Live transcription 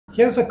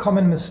Here's a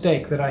common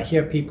mistake that I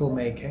hear people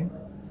making.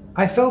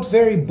 I felt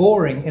very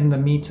boring in the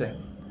meeting.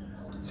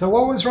 So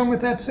what was wrong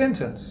with that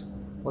sentence?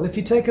 Well, if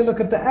you take a look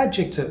at the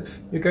adjective,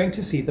 you're going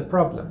to see the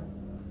problem.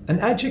 An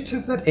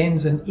adjective that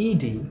ends in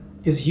ed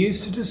is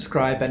used to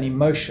describe an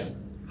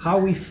emotion, how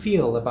we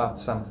feel about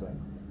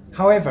something.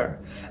 However,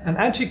 an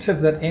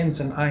adjective that ends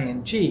in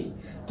ing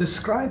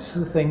describes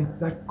the thing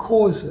that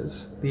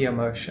causes the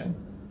emotion.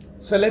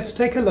 So let's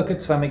take a look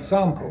at some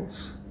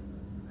examples.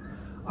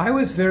 I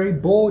was very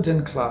bored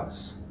in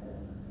class.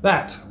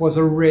 That was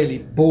a really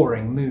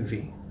boring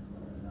movie.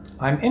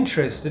 I'm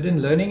interested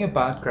in learning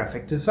about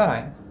graphic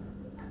design.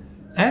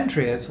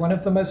 Andrea is one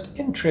of the most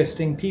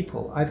interesting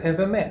people I've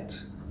ever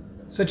met.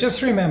 So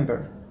just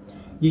remember,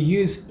 you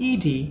use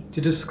ed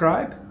to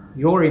describe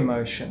your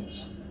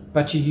emotions,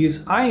 but you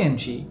use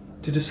ing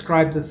to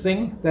describe the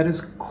thing that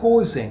is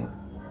causing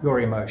your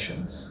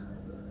emotions.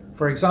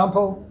 For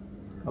example,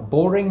 a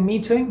boring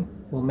meeting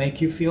will make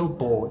you feel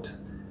bored.